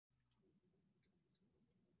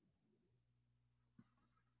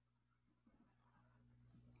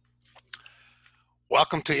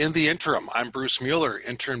Welcome to In the Interim. I'm Bruce Mueller,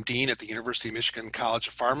 Interim Dean at the University of Michigan College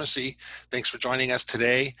of Pharmacy. Thanks for joining us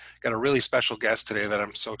today. Got a really special guest today that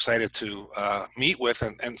I'm so excited to meet with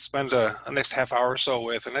and spend the next half hour or so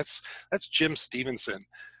with, and that's Jim Stevenson.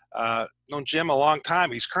 Known Jim a long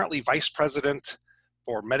time. He's currently Vice President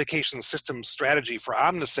for Medication Systems Strategy for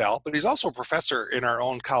Omnicell, but he's also a professor in our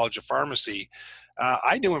own College of Pharmacy.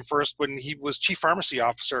 I knew him first when he was Chief Pharmacy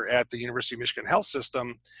Officer at the University of Michigan Health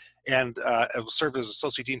System and served as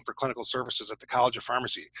Associate Dean for Clinical Services at the College of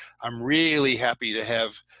Pharmacy. I'm really happy to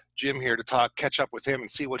have Jim here to catch up with him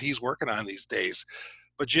and see what he's working on these days.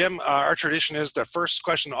 But Jim, our tradition is the first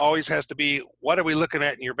question always has to be, what are we looking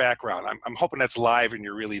at in your background? I'm hoping that's live and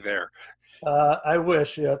you're really there. I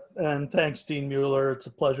wish, yeah. And thanks, Dean Mueller. It's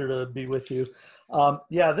a pleasure to be with you. I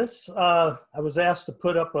was asked to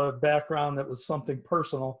put up a background that was something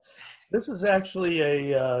personal. This is actually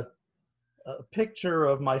a picture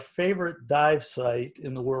of my favorite dive site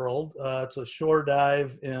in the world. It's a shore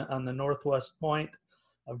dive on the northwest point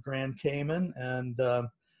of Grand Cayman. And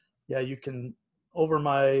you can, over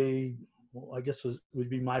my, I guess it would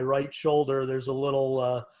be my right shoulder, there's a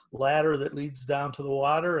little ladder that leads down to the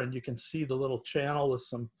water, and you can see the little channel with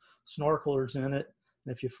some snorkelers in it.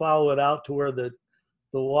 And if you follow it out to where the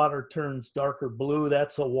water turns darker blue,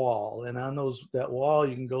 that's a wall. And on that wall,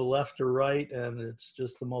 you can go left or right, and it's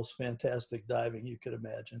just the most fantastic diving you could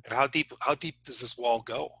imagine. And how deep does this wall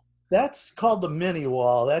go? That's called the mini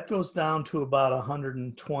wall. That goes down to about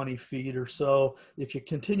 120 feet or so. If you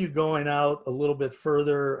continue going out a little bit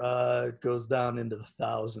further, it goes down into the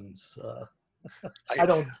thousands. I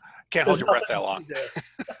can't hold your breath that long.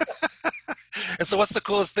 And so what's the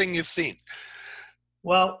coolest thing you've seen?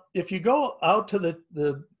 Well, if you go out to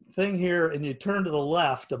the thing here and you turn to the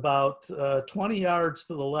left, about 20 yards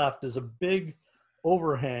to the left is a big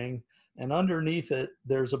overhang, and underneath it,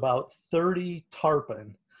 there's about 30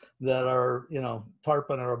 tarpon that are,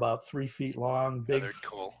 tarpon are about 3 feet long. Big. Oh, they're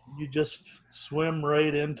cool. You just swim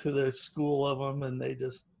right into the school of them, and they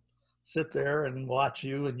just sit there and watch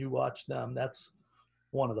you, and you watch them. That's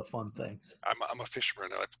one of the fun things. I'm a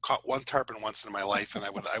fisherman. I've caught one tarpon once in my life, and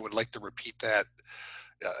I would like to repeat that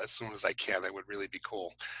as soon as I can. That would really be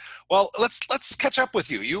cool. Well, let's catch up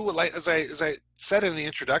with you. You, like as I said in the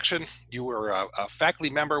introduction, you were a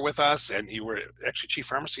faculty member with us, and you were actually Chief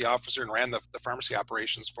Pharmacy Officer and ran the pharmacy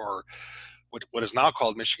operations for what is now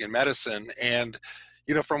called Michigan Medicine. And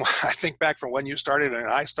from I think back from when you started and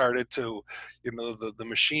I started to, the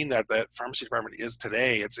machine that pharmacy department is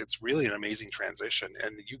today, it's really an amazing transition,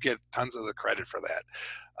 and you get tons of the credit for that.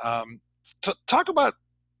 Talk about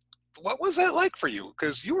what was that like for you?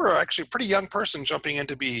 Because you were actually a pretty young person jumping in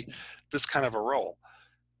to be this kind of a role.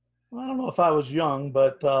 Well, I don't know if I was young,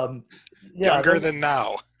 but younger than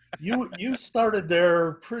now. you started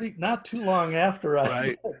there not too long after I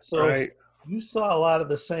right. did, so. Right. You saw a lot of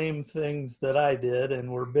the same things that I did,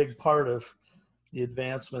 and were a big part of the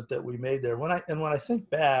advancement that we made there. When I think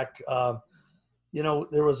back,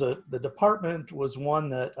 there was the department was one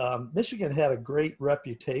that Michigan had a great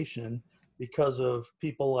reputation because of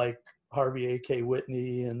people like Harvey A.K.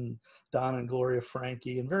 Whitney and Don and Gloria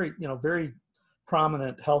Franke, and very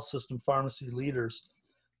prominent health system pharmacy leaders.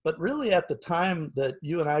 But really, at the time that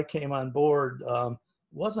you and I came on board,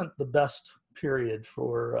 wasn't the best period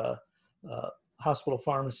for hospital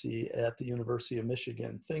pharmacy at the University of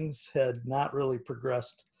Michigan. Things had not really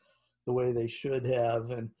progressed the way they should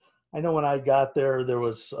have. And I know when I got there, there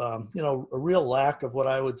was, a real lack of what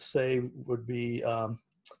I would say would be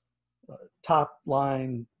top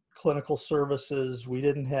line clinical services. We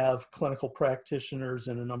didn't have clinical practitioners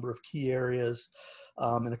in a number of key areas.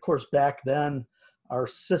 And of course, back then, our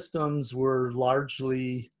systems were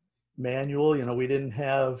largely manual. We didn't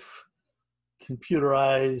have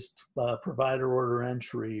computerized provider order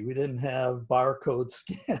entry. We didn't have barcode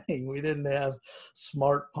scanning. We didn't have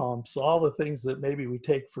smart pumps, all the things that maybe we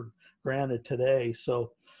take for granted today.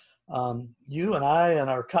 So you and I and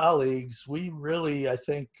our colleagues, we really, I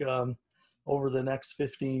think, over the next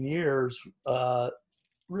 15 years,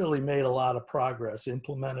 really made a lot of progress,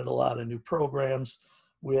 implemented a lot of new programs.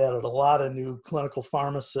 We added a lot of new clinical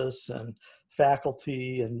pharmacists and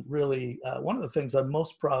faculty, and really one of the things I'm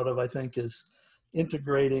most proud of, I think, is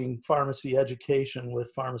integrating pharmacy education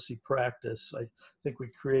with pharmacy practice. I think we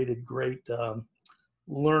created great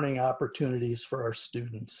learning opportunities for our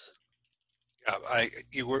students.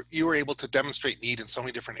 You were able to demonstrate need in so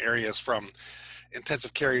many different areas, from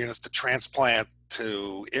intensive care units to transplant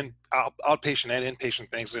to outpatient and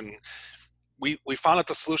inpatient things, and we found that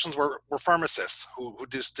the solutions were pharmacists who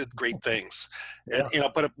just did great things. And, Yeah.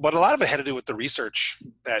 but a lot of it had to do with the research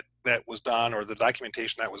that was done, or the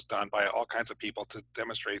documentation that was done by all kinds of people to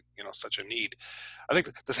demonstrate, such a need. I think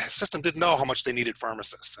the system didn't know how much they needed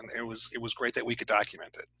pharmacists, and it was great that we could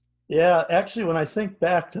document it. Yeah, actually, when I think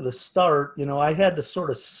back to the start, I had to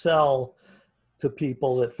sort of sell to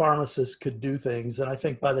people that pharmacists could do things. And I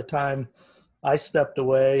think by the time I stepped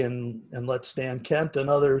away and let Stan Kent and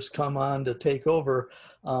others come on to take over,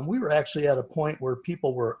 we were actually at a point where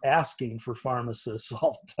people were asking for pharmacists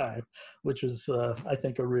all the time, which was, I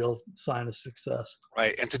think, a real sign of success.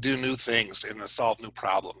 Right, and to do new things and to solve new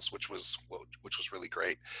problems, which was really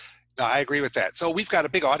great. No, I agree with that. So we've got a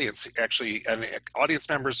big audience, actually, and audience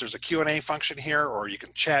members, there's a Q&A function here, or you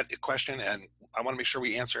can chat a question, and I want to make sure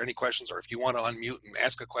we answer any questions, or if you want to unmute and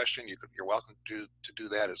ask a question, you're welcome to do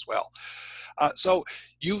that as well. So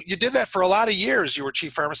you did that for a lot of years. You were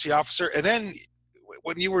chief pharmacy officer, and then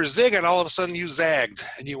when you were zigging, all of a sudden you zagged,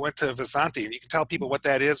 and you went to Visante, and you can tell people what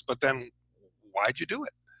that is, but then why'd you do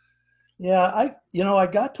it? Yeah, I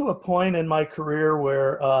got to a point in my career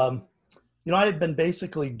where, I had been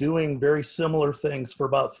basically doing very similar things for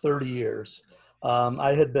about 30 years.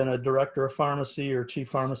 I had been a director of pharmacy or chief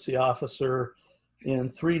pharmacy officer in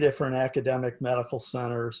 3 different academic medical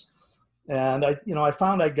centers. And I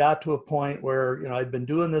found I got to a point where, I'd been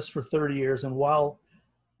doing this for 30 years. And while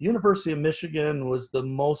University of Michigan was the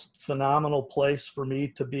most phenomenal place for me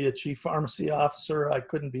to be a chief pharmacy officer, I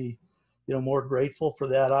couldn't be, more grateful for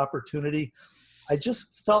that opportunity. I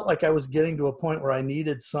just felt like I was getting to a point where I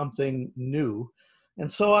needed something new. And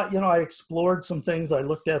so, I explored some things. I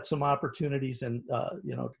looked at some opportunities and,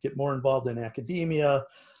 to get more involved in academia.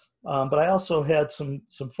 But I also had some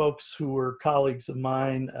folks who were colleagues of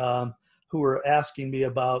mine who were asking me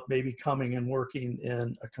about maybe coming and working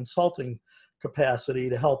in a consulting capacity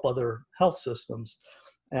to help other health systems.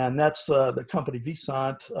 And that's the company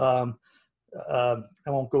Visante. I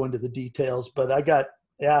won't go into the details, but I got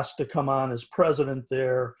asked to come on as president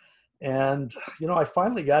there. And, I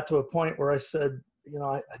finally got to a point where I said,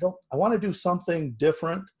 I want to do something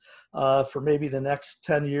different for maybe the next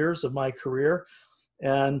 10 years of my career.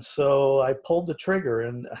 And so I pulled the trigger,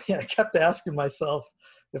 and I kept asking myself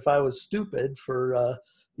if I was stupid for,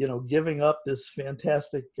 giving up this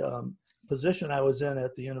fantastic position I was in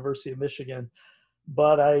at the University of Michigan.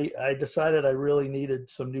 But I decided I really needed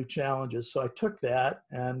some new challenges. So I took that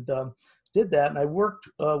and did that. And I worked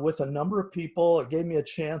with a number of people. It gave me a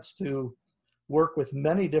chance to work with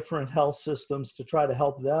many different health systems to try to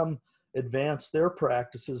help them advance their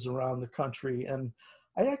practices around the country. And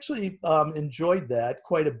I actually enjoyed that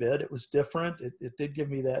quite a bit. It was different. It did give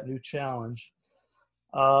me that new challenge.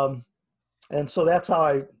 And so that's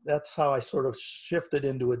how I sort of shifted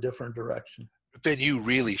into a different direction. But then you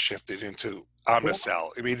really shifted into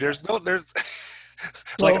Omnicell. I mean, there's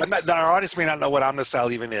So, our audience may not know what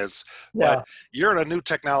Omnicell even is, yeah. but you're in a new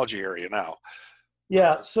technology area now.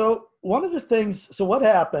 Yeah. So one of the things, so what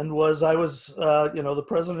happened was I was, the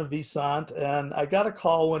president of Visante, and I got a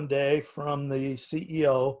call one day from the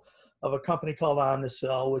CEO of a company called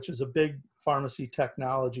Omnicell, which is a big pharmacy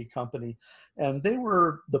technology company. And they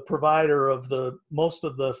were the provider of most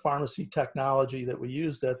of the pharmacy technology that we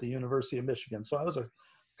used at the University of Michigan. So I was a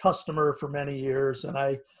customer for many years, and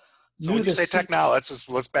I So when you say technology,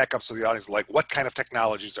 let's back up so the audience, like, what kind of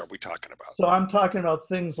technologies are we talking about? So I'm talking about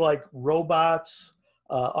things like robots,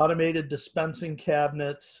 automated dispensing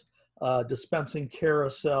cabinets, dispensing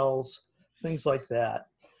carousels, things like that.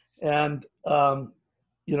 And,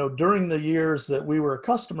 during the years that we were a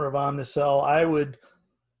customer of Omnicell, I would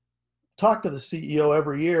talk to the CEO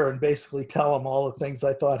every year and basically tell him all the things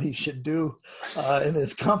I thought he should do in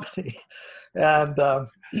his company. And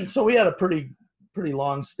so we had a pretty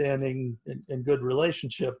long-standing and good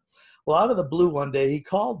relationship. Well, out of the blue one day, he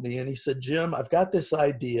called me and he said, "Jim, I've got this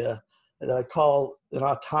idea that I call an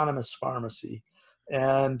autonomous pharmacy.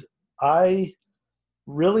 And I've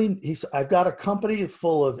got a company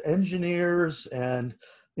full of engineers and,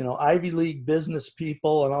 Ivy League business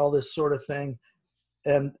people and all this sort of thing.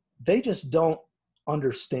 And they just don't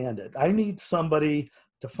understand it. I need somebody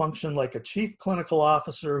to function like a chief clinical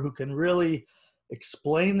officer who can really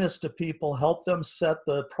explain this to people, help them set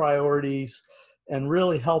the priorities, and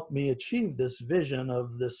really help me achieve this vision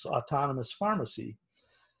of this autonomous pharmacy."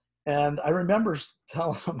 And I remember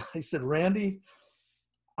telling him, I said, "Randy,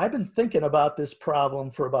 I've been thinking about this problem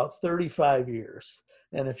for about 35 years.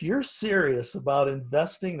 And if you're serious about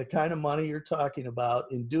investing the kind of money you're talking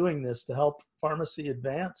about in doing this to help pharmacy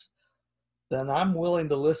advance, then I'm willing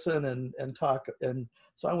to listen and talk. And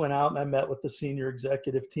so I went out and I met with the senior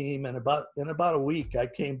executive team, and in about a week, I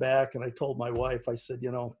came back and I told my wife, I said,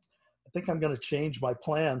 you know, I think I'm going to change my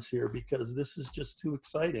plans here because this is just too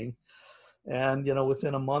exciting. And, you know,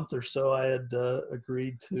 within a month or so, I had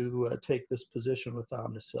agreed to take this position with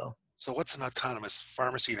Omnicell. So what's an autonomous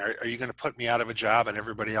pharmacy? Are you going to put me out of a job and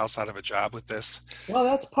everybody else out of a job with this? Well,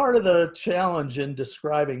 that's part of the challenge in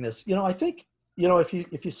describing this. You know, I think, you know, if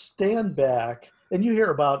you stand back and you hear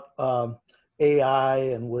about AI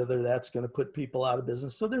and whether that's going to put people out of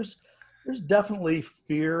business, so there's definitely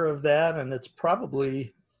fear of that, and it's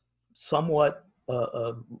probably somewhat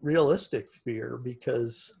a realistic fear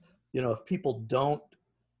because, you know, if people don't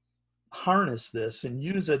harness this and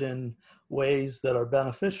use it in ways that are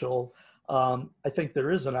beneficial, I think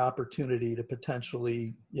there is an opportunity to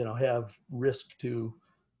potentially, you know, have risk to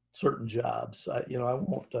certain jobs. You know, I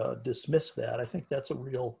won't dismiss that. I think that's a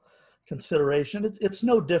real consideration. It's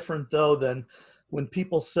no different though than when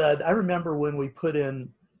people said, I remember when we put in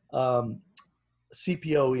CPOE,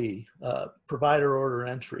 provider order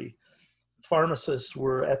entry, pharmacists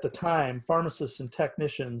were at the time, pharmacists and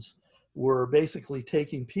technicians were basically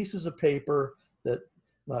taking pieces of paper that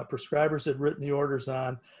prescribers had written the orders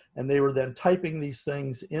on, and they were then typing these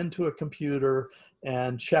things into a computer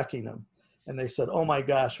and checking them. And they said, oh my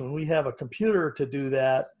gosh, when we have a computer to do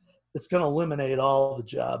that, it's going to eliminate all the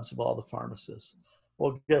jobs of all the pharmacists.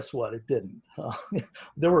 Well, guess what? It didn't.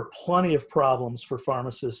 There were plenty of problems for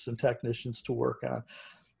pharmacists and technicians to work on.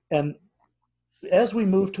 And as we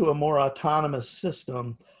move to a more autonomous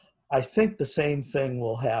system, I think the same thing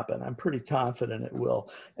will happen. I'm pretty confident it will.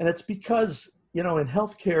 And it's because, you know, in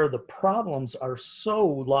healthcare, the problems are so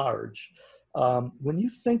large. When you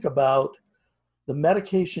think about the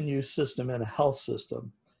medication use system in a health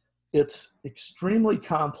system, it's extremely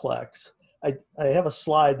complex. I have a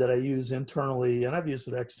slide that I use internally, and I've used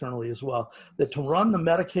it externally as well, that to run the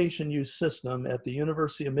medication use system at the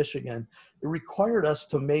University of Michigan, it required us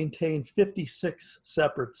to maintain 56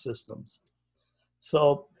 separate systems.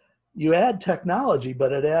 So you add technology,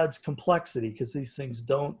 but it adds complexity because these things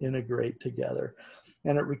don't integrate together.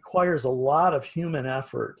 And it requires a lot of human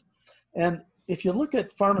effort. And if you look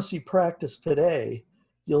at pharmacy practice today,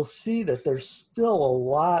 you'll see that there's still a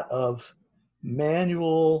lot of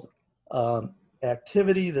manual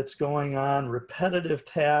activity that's going on, repetitive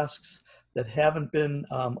tasks that haven't been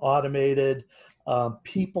automated,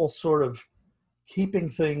 people sort of keeping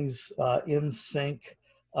things in sync.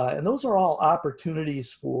 And those are all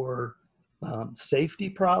opportunities for safety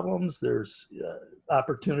problems. There's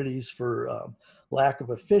opportunities for lack of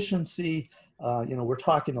efficiency. You know, we're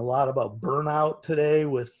talking a lot about burnout today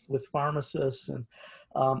with pharmacists, and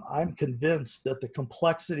I'm convinced that the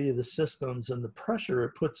complexity of the systems and the pressure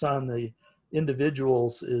it puts on the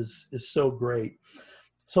individuals is so great.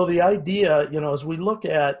 So the idea, you know, as we look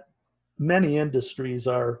at many industries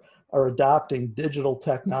are adopting digital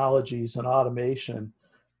technologies and automation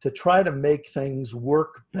to try to make things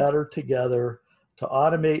work better together, to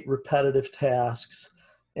automate repetitive tasks,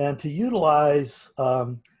 and to utilize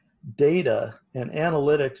data and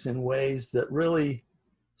analytics in ways that really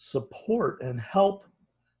support and help,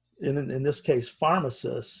 in this case,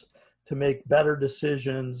 pharmacists, to make better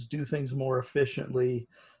decisions, do things more efficiently,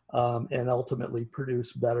 and ultimately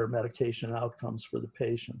produce better medication outcomes for the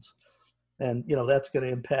patients. And, you know, that's going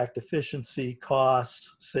to impact efficiency,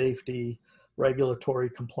 costs, safety, regulatory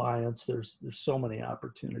compliance. There's so many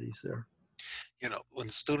opportunities there. You know, when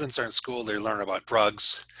students are in school, they learn about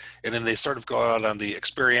drugs, and then they sort of go out on the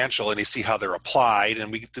experiential and they see how they're applied,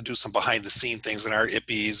 and we get to do some behind the scene things in our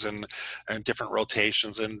IPPs and different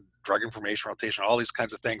rotations and drug information rotation, all these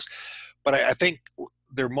kinds of things. But I think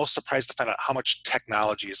they're most surprised to find out how much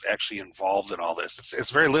technology is actually involved in all this.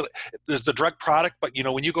 It's very little. There's the drug product, but you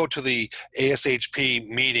know, when you go to the ASHP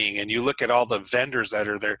meeting and you look at all the vendors that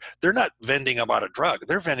are there, they're not vending about a drug.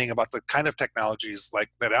 They're vending about the kind of technologies like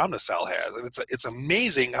that Omnicell has, and it's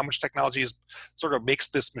amazing how much technology is sort of makes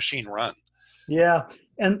this machine run. Yeah,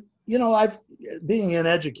 and you know, being in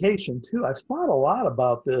education too, I've thought a lot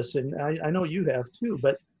about this, and I know you have too.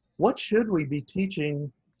 But what should we be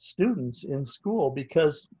teaching students in school?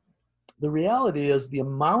 Because the reality is the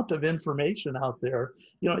amount of information out there,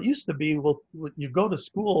 you know, it used to be, well, you go to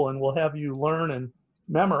school and we'll have you learn and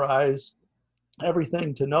memorize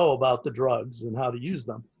everything to know about the drugs and how to use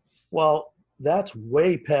them. Well, that's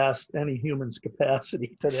way past any human's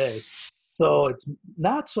capacity today. So it's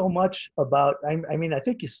not so much about, I mean, I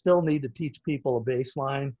think you still need to teach people a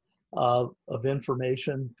baseline of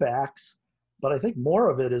information, facts, but I think more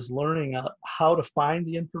of it is learning how to find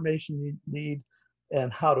the information you need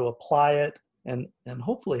and how to apply it and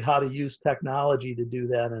hopefully how to use technology to do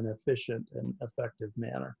that in an efficient and effective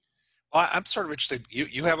manner. Well, I'm sort of interested.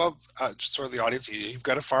 You have a just sort of the audience. You've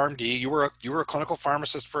got a PharmD. You were a clinical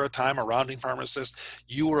pharmacist for a time, a rounding pharmacist.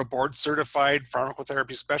 You were a board certified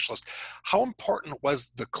pharmacotherapy specialist. How important was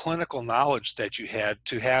the clinical knowledge that you had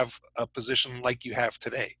to have a position like you have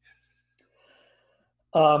today,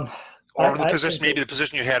 Um, or the I position, think maybe the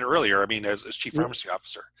position you had earlier? I mean, as chief it, pharmacy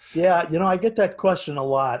officer. yeah, I get that question a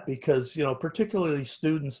lot because, particularly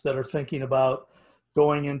students that are thinking about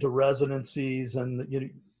going into residencies and,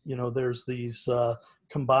 there's these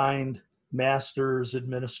combined master's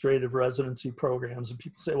administrative residency programs. And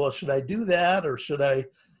people say, well, should I do that or should I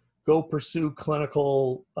go pursue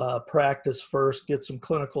clinical practice first, get some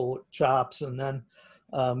clinical chops, and then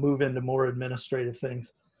move into more administrative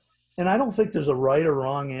things? And I don't think there's a right or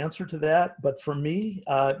wrong answer to that. But for me,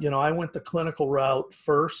 I went the clinical route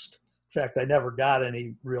first. In fact, I never got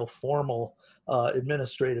any real formal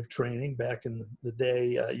administrative training back in the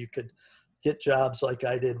day. You could get jobs like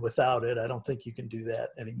I did without it. I don't think you can do that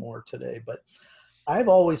anymore today. But I've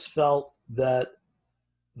always felt that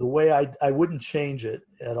the way I wouldn't change it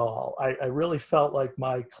at all. I really felt like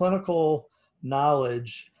my clinical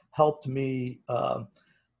knowledge helped me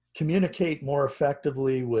communicate more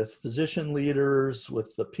effectively with physician leaders,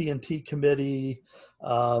 with the P&T committee,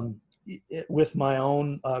 with my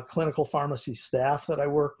own clinical pharmacy staff that I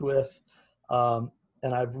worked with.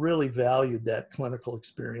 And I've really valued that clinical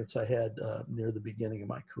experience I had near the beginning of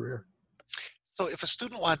my career. So if a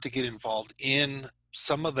student wanted to get involved in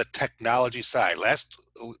some of the technology side,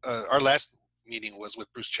 our last meeting was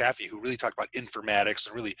with Bruce Chaffee, who really talked about informatics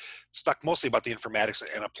and really stuck mostly about the informatics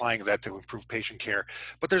and applying that to improve patient care.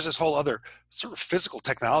 But there's this whole other sort of physical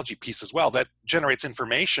technology piece as well that generates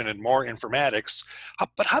information and more informatics.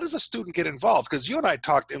 But how does a student get involved? Because you and I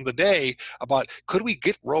talked in the day about, could we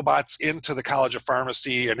get robots into the College of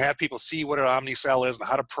Pharmacy and have people see what an Omnicell is and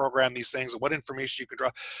how to program these things and what information you could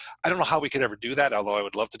draw? I don't know how we could ever do that, although I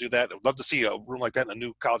would love to do that. I would love to see a room like that in a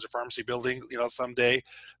new College of Pharmacy building, someday.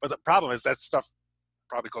 But the problem is that stuff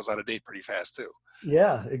probably goes out of date pretty fast too.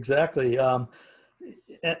 Yeah, exactly.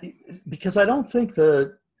 Because I don't think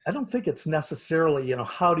it's necessarily,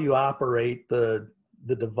 how do you operate the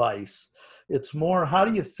device? It's more, how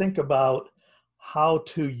do you think about how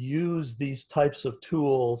to use these types of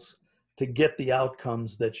tools to get the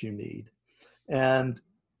outcomes that you need? And,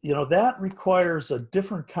 that requires a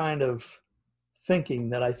different kind of thinking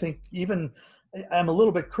that I think even I'm a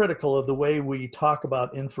little bit critical of the way we talk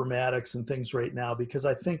about informatics and things right now, because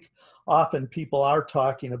I think often people are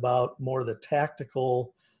talking about more the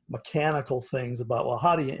tactical, mechanical things about, well,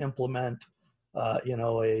 how do you implement, an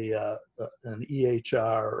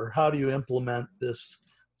EHR, or how do you implement this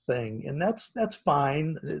thing? And that's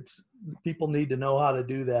fine. People need to know how to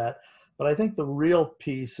do that. But I think the real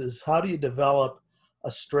piece is, how do you develop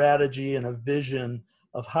a strategy and a vision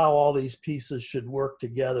of how all these pieces should work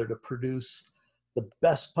together to produce the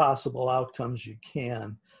best possible outcomes you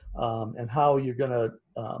can, and how you're going to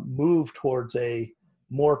move towards a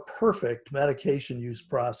more perfect medication use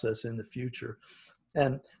process in the future.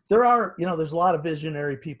 And there's a lot of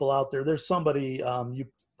visionary people out there. There's somebody you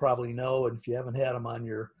probably know, and if you haven't had him on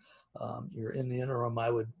you're in the interim, I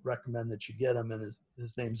would recommend that you get him, and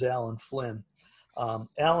his name's Alan Flynn.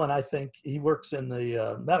 Alan, I think he works in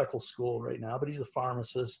the medical school right now, but he's a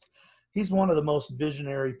pharmacist. He's one of the most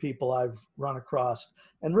visionary people I've run across.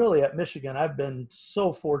 And really at Michigan, I've been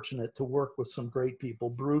so fortunate to work with some great people: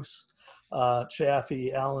 Bruce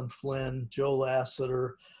Chaffee, Alan Flynn, Joe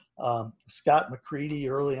Lassiter, Scott McCready.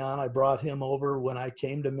 Early on, I brought him over when I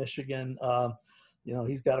came to Michigan.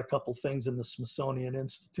 He's got a couple things in the Smithsonian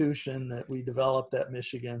Institution that we developed at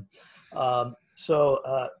Michigan. Those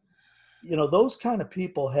kind of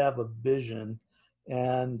people have a vision,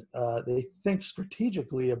 and they think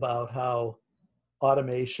strategically about how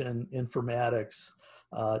automation, informatics,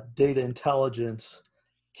 data intelligence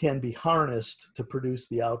can be harnessed to produce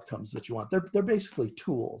the outcomes that you want. They're basically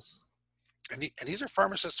tools. And these are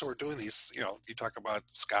pharmacists who are doing these. You talk about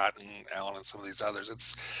Scott and Alan and some of these others.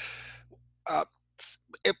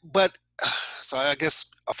 So I guess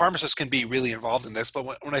a pharmacist can be really involved in this. But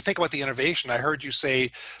when I think about the innovation, I heard you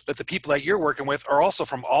say that the people that you're working with are also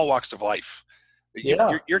from all walks of life.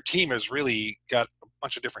 Your team has really got a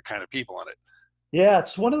bunch of different kind of people on it. Yeah,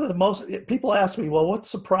 it's one of the most, people ask me, well, what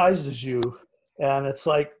surprises you? And it's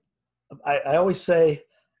like, I always say,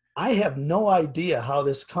 I have no idea how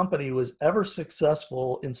this company was ever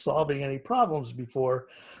successful in solving any problems before,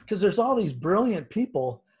 because there's all these brilliant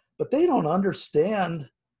people, but they don't understand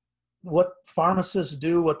what pharmacists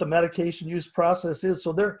do, what the medication use process is.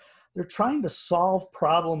 So they're trying to solve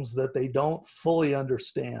problems that they don't fully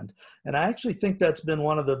understand. And I actually think that's been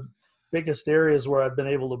one of the biggest areas where I've been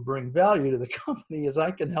able to bring value to the company is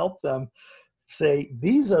I can help them say,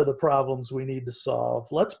 these are the problems we need to solve.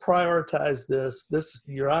 Let's prioritize this.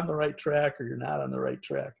 You're on the right track or you're not on the right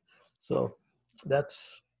track. So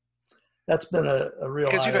that's been a real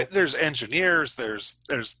Because eye-opener. there's engineers,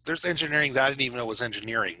 there's engineering that I didn't even know was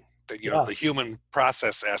engineering. That Yeah. the human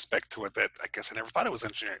process aspect to it that I guess I never thought it was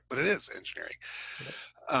engineering, but it is engineering.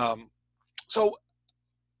 So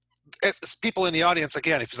as people in the audience,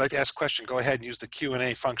 again, if you'd like to ask a question, go ahead and use the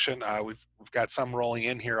Q&A function. We've got some rolling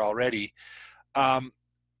in here already.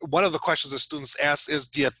 One of the questions that students ask is,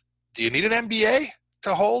 do you need an MBA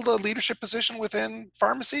to hold a leadership position within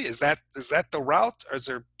pharmacy? Is that the route, or is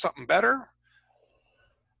there something better?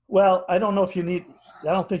 Well, I don't think you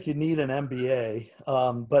need an MBA,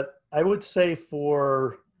 but I would say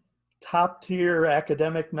for top tier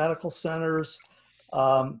academic medical centers,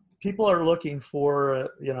 people are looking for,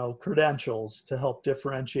 credentials to help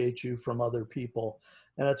differentiate you from other people.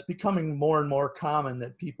 And it's becoming more and more common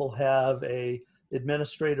that people have a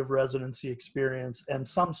administrative residency experience and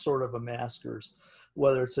some sort of a master's,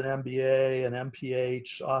 whether it's an MBA, an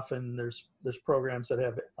MPH. Often there's programs that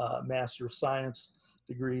have Master of Science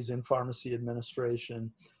degrees in pharmacy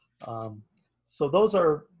administration. So those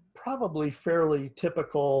are probably fairly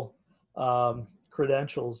typical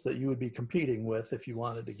credentials that you would be competing with if you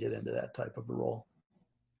wanted to get into that type of a role.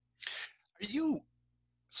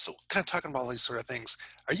 So kind of talking about all these sort of things,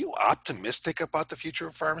 are you optimistic about the future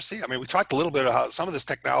of pharmacy? I mean, we talked a little bit about how some of this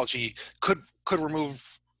technology could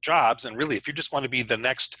remove jobs, and really, if you just want to be the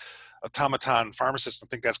next automaton pharmacist and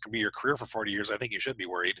think that's going to be your career for 40 years, I think you should be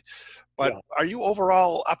worried. But Are you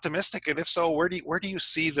overall optimistic? And if so, where do you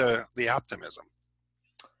see the optimism?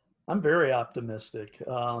 I'm very optimistic.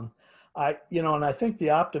 And I think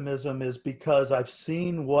the optimism is because I've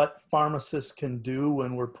seen what pharmacists can do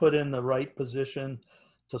when we're put in the right position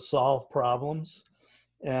to solve problems.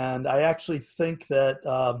 And I actually think that,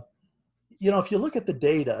 if you look at the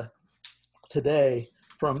data today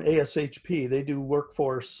from ASHP, they do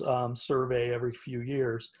workforce survey every few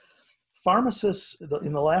years. Pharmacists,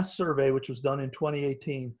 in the last survey, which was done in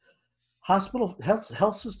 2018, hospital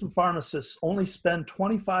health system pharmacists only spend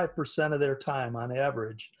 25% of their time on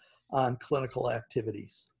average on clinical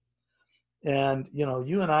activities. And,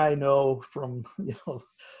 you and I know from,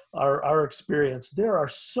 our experience, there are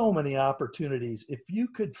so many opportunities. If you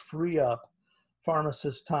could free up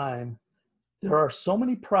pharmacists' time, there are so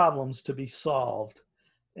many problems to be solved,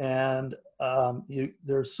 and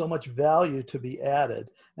there's so much value to be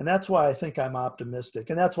added. And that's why I think I'm optimistic.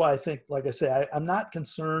 And that's why I think, like I say, I'm not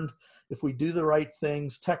concerned if we do the right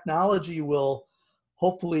things. Technology will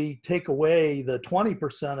hopefully take away the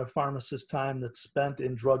 20% of pharmacists' time that's spent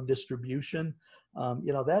in drug distribution.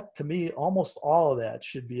 That, to me, almost all of that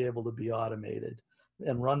should be able to be automated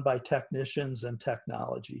and run by technicians and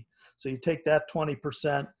technology. So you take that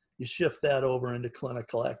 20%, you shift that over into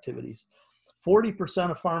clinical activities.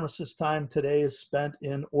 40% of pharmacists' time today is spent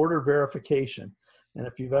in order verification. And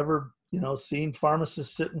if you've ever, seen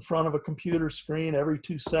pharmacists sit in front of a computer screen every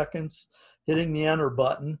 2 seconds, hitting the enter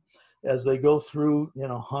button as they go through,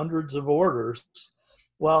 hundreds of orders,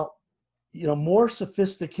 well, more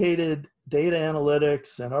sophisticated data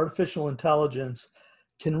analytics and artificial intelligence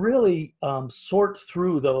can really sort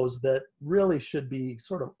through those that really should be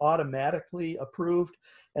sort of automatically approved,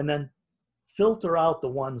 and then filter out the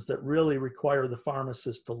ones that really require the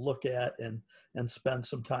pharmacist to look at and spend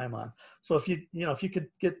some time on. So if you could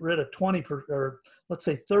get rid of 20% or let's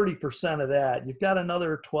say 30% of that, you've got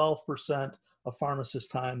another 12% of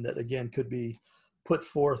pharmacist time that again could be put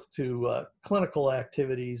forth to clinical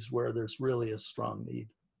activities where there's really a strong need.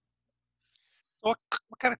 What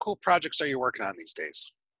kind of cool projects are you working on these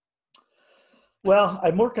days? Well,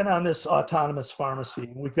 I'm working on this autonomous pharmacy.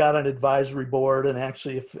 We've got an advisory board, and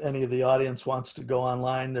actually, if any of the audience wants to go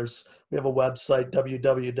online, we have a website,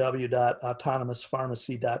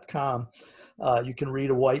 www.autonomouspharmacy.com. You can read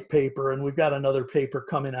a white paper, and we've got another paper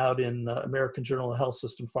coming out in American Journal of Health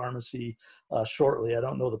System Pharmacy shortly. I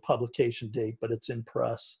don't know the publication date, but it's in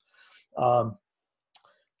press. So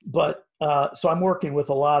I'm working with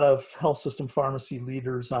a lot of health system pharmacy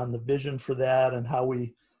leaders on the vision for that and how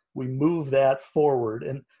we move that forward.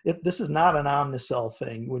 And this is not an Omnicell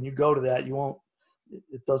thing. When you go to that,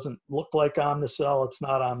 it doesn't look like Omnicell. It's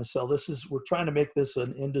not Omnicell. We're trying to make this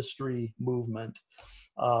an industry movement.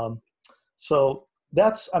 So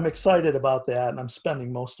I'm excited about that. And I'm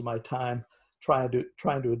spending most of my time trying to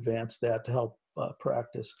advance that to help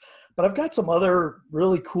practice. But I've got some other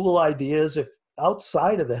really cool ideas. If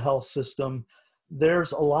outside of the health system,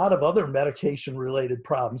 there's a lot of other medication-related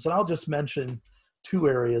problems. And I'll just mention two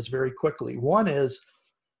areas very quickly. One is,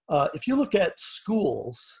 if you look at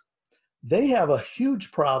schools, they have a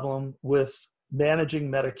huge problem with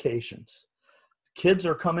managing medications. Kids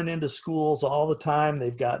are coming into schools all the time.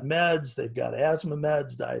 They've got meds, they've got asthma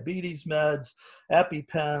meds, diabetes meds,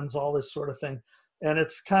 EpiPens, all this sort of thing. And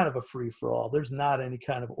it's kind of a free-for-all. There's not any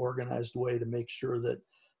kind of organized way to make sure that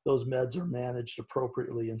those meds are managed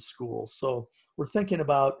appropriately in schools. So we're thinking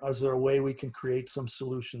about, is there a way we can create some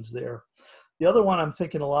solutions there? The other one I'm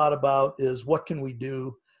thinking a lot about is what can we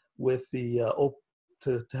do with the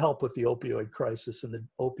to help with the opioid crisis and the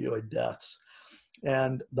opioid deaths.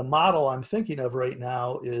 And the model I'm thinking of right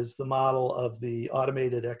now is the model of the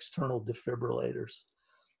automated external defibrillators.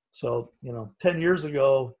 So, 10 years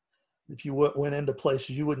ago, if you went into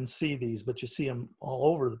places, you wouldn't see these, but you see them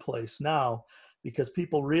all over the place now, because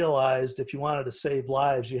people realized if you wanted to save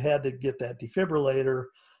lives, you had to get that defibrillator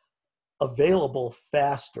available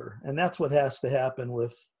faster. And that's what has to happen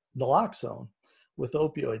with naloxone, with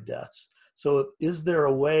opioid deaths. So is there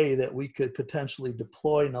a way that we could potentially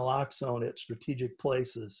deploy naloxone at strategic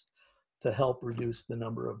places to help reduce the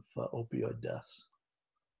number of opioid deaths?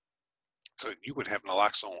 So you would have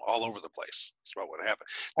naloxone all over the place. That's what would happen.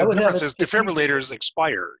 I The would have difference it is defibrillators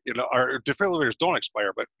expire, or defibrillators don't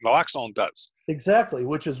expire, but naloxone does. Exactly,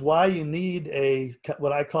 which is why you need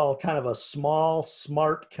what I call kind of a small,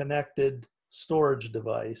 smart, connected storage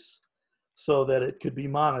device so that it could be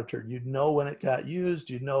monitored. You'd know when it got used,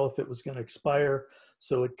 you'd know if it was going to expire,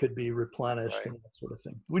 so it could be replenished, right, and that sort of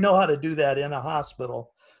thing. We know how to do that in a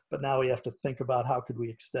hospital, but now we have to think about how could we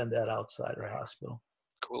extend that outside of the hospital.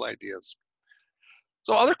 Cool ideas.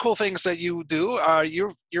 So other cool things that you do,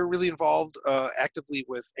 you're really involved actively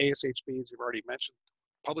with ASHP, as you've already mentioned,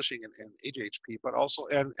 publishing and AJHP, but also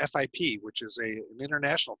and FIP, which is an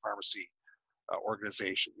international pharmacy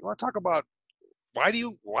organization. You want to talk about why do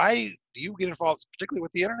you get involved, particularly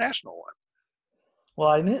with the international one? Well,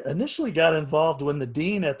 I initially got involved when the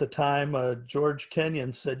dean at the time, George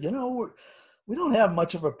Kenyon, said, we don't have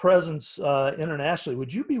much of a presence internationally.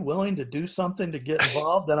 Would you be willing to do something to get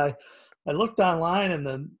involved? And I looked online, and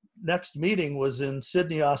the next meeting was in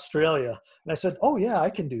Sydney, Australia. And I said, oh, yeah, I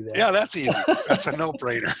can do that. Yeah, that's easy. That's a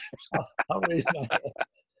no-brainer. I'll raise my hand.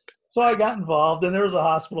 So I got involved, and there was a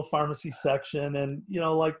hospital pharmacy section. And,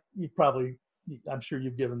 like I'm sure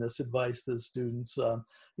you've given this advice to the students.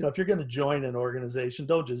 If you're going to join an organization,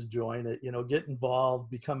 don't just join it. Get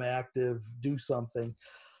involved, become active, do something.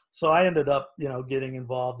 So I ended up, getting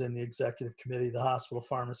involved in the executive committee, the hospital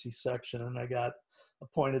pharmacy section, and I got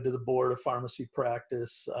appointed to the board of pharmacy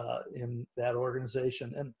practice in that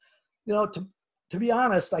organization. And, to be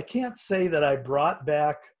honest, I can't say that I brought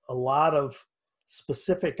back a lot of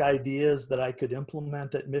specific ideas that I could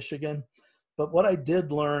implement at Michigan. But what I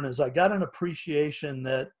did learn is I got an appreciation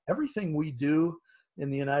that everything we do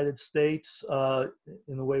in the United States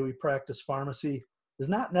in the way we practice pharmacy is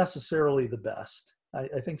not necessarily the best.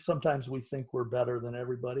 I think sometimes we think we're better than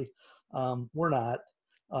everybody. We're not.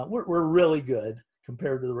 We're really good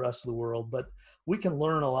compared to the rest of the world, but we can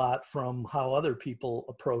learn a lot from how other people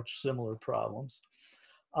approach similar problems.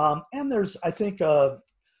 And there's, I think, a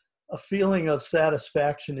feeling of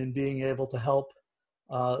satisfaction in being able to help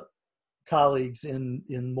colleagues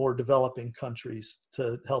in more developing countries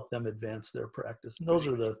to help them advance their practice. And those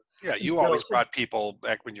are the... Yeah, you always brought people,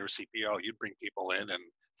 back when you were CPO, you'd bring people in and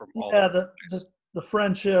from all the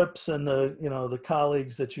friendships and the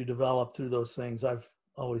colleagues that you develop through those things, I've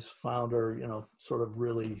always found are, sort of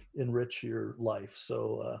really enrich your life.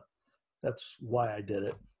 So that's why I did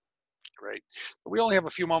it. Great. We only have a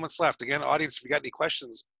few moments left. Again, audience, if you got any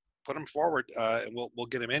questions, put them forward and we'll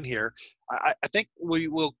get them in here. I think we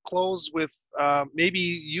will close with maybe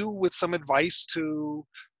you with some advice to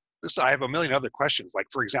this. I have a million other questions. Like,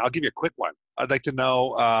 for example, I'll give you a quick one. I'd like to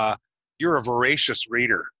know, you're a voracious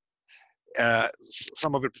reader.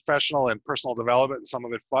 Some of it professional and personal development, and some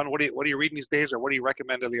of it fun. What are you reading these days, or what do you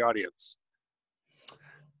recommend to the audience?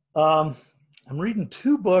 I'm reading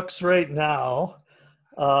two books right now.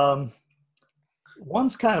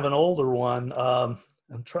 One's kind of an older one.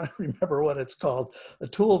 I'm trying to remember what it's called.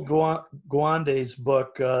 Atul Gawande's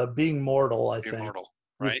book, Being Mortal, I think. Being Mortal,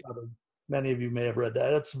 right? Many of you may have read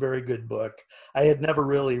that. It's a very good book. I had never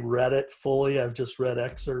really read it fully. I've just read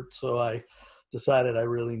excerpts, so I decided I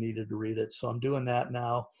really needed to read it. So I'm doing that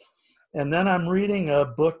now. And then I'm reading a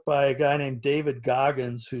book by a guy named David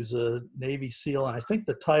Goggins, who's a Navy SEAL. And I think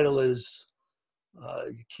the title is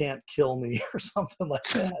You Can't Kill Me or something like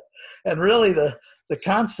that. And really the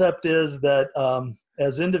concept is that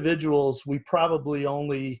as individuals, we probably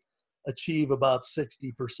only achieve about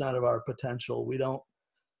 60% of our potential. We don't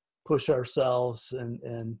push ourselves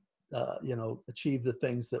and you know, achieve the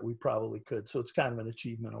things that we probably could. So it's kind of an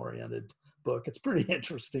achievement oriented book. It's pretty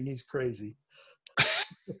interesting. He's crazy.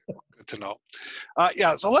 Good to know.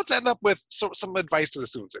 Yeah, so let's end up with some advice to the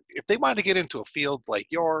students. If they want to get into a field like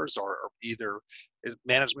yours, or either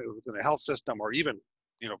management within a health system, or even,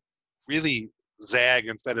 you know, really zag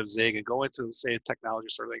instead of zig and go into, say, a technology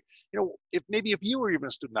sort of thing, you know, if you were even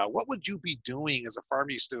a student now, what would you be doing as a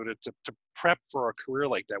PharmD student to prep for a career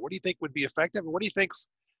like that? What do you think would be effective, and what do you think's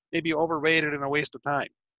maybe overrated and a waste of time?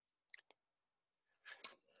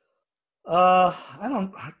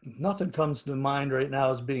 Nothing comes to mind right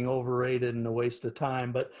now as being overrated and a waste of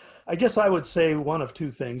time, but I guess I would say one of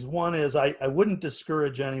two things. One is I wouldn't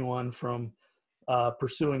discourage anyone from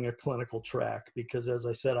pursuing a clinical track, because as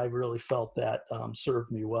I said, I really felt that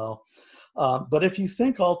served me well. But if you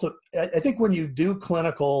think I think when you do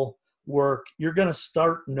clinical work, you're going to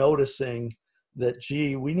start noticing that,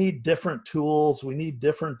 gee, we need different tools, we need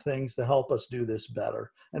different things to help us do this better.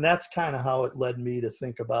 And that's kind of how it led me to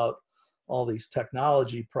think about all these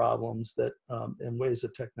technology problems that and ways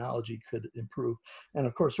that technology could improve. And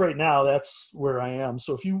of course, right now, that's where I am.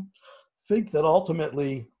 So if you think that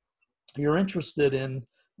ultimately you're interested in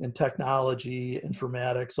technology,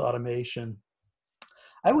 informatics, automation,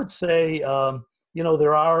 I would say, you know,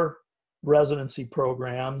 there are residency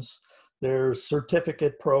programs, there's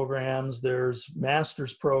certificate programs, there's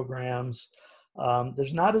master's programs.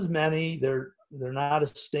 There's not as many, they're not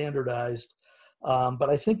as standardized. But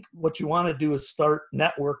I think what you want to do is start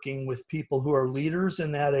networking with people who are leaders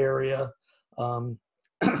in that area.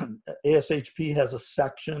 ASHP has a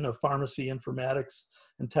section of pharmacy informatics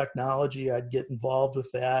and technology. I'd get involved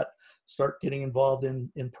with that, start getting involved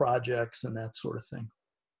in projects and that sort of thing.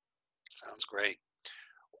 Sounds great.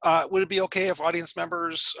 Would it be okay if audience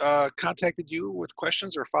members contacted you with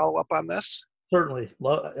questions or follow up on this? Certainly.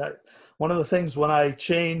 One of the things when I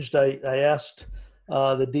changed, I asked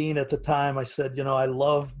the dean at the time, I said, you know, I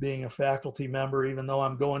love being a faculty member, even though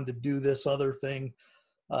I'm going to do this other thing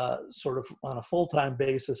sort of on a full-time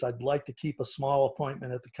basis. I'd like to keep a small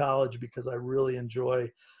appointment at the college because I really enjoy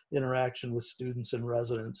interaction with students and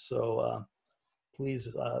residents. So please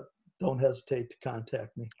don't hesitate to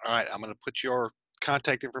contact me. All right, I'm going to put your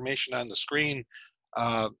contact information on the screen.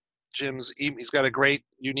 He's got a great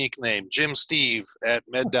unique name, Jim Steve at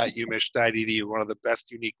med.umich.edu, one of the best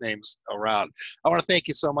unique names around. I want to thank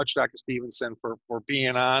you so much, Dr. Stevenson, for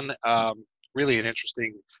being on. Really an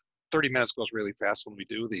interesting, 30 minutes goes really fast when we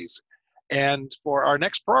do these. And for our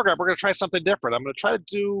next program, we're going to try something different. I'm going to try to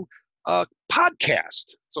do a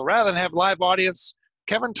podcast. So rather than have live audience,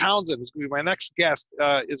 Kevin Townsend, who's going to be my next guest,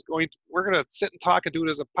 we're going to sit and talk and do it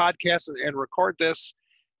as a podcast and record this.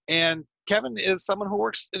 And Kevin is someone who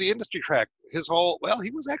works in the industry track. He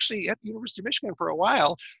was actually at the University of Michigan for a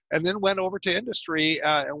while and then went over to industry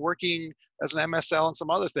and working as an MSL and some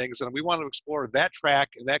other things. And we want to explore that track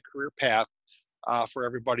and that career path for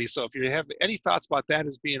everybody. So if you have any thoughts about that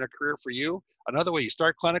as being a career for you, another way you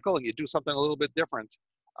start clinical and you do something a little bit different,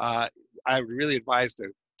 I would really advise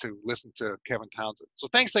to listen to Kevin Townsend. So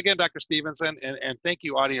thanks again, Dr. Stevenson, and thank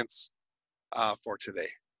you, audience, for today.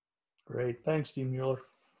 Great. Thanks, Dean Mueller.